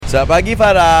Selamat pagi,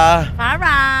 Farah.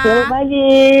 Farah. Selamat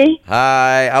pagi.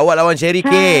 Hai, awak lawan Sherry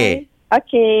K.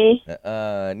 Okey.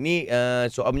 Ni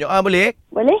soal menyoal boleh?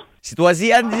 Boleh?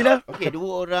 Situasi Zila. Okey,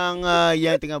 dua orang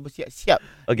yang tengah bersiap-siap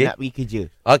Okey. nak pergi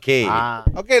kerja. Okey.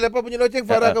 Okey, lepas punya loceng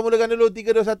Farah akan mulakan dulu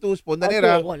 3, 2, 1 Spontan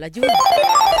era. Wah, laju.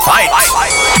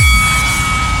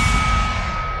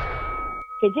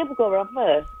 Kerja pukul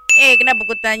berapa? Kenapa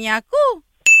kau tanya aku?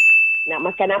 Nak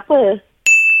makan apa?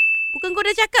 Bukan kau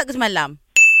dah cakap ke semalam?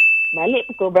 Balik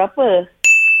pukul berapa?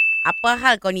 Apa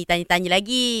hal kau ni tanya-tanya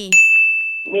lagi?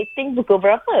 Meeting pukul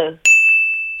berapa?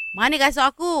 Mana kasut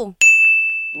aku?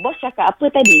 Bos cakap apa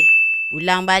tadi?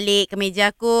 Pulang balik ke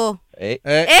meja aku.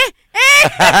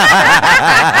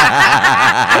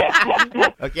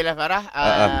 Okeylah Farah,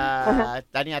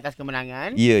 tahniah atas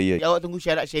kemenangan. Ya. Awak tunggu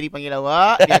syarat Sherry panggil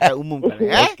awak, dia akan umumkan.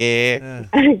 Okey.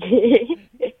 Okey.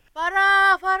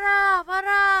 Farah.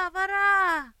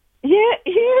 Ya.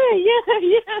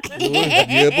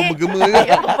 Dia pun bergema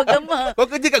ke? Apa bergema? Kau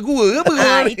kerja kat gua ke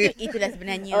apa? Itulah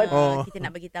sebenarnya. Oh. Kita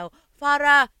nak bagi tahu.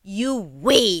 Farah, you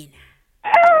win.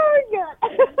 Oh, God.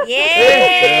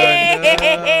 Yeay.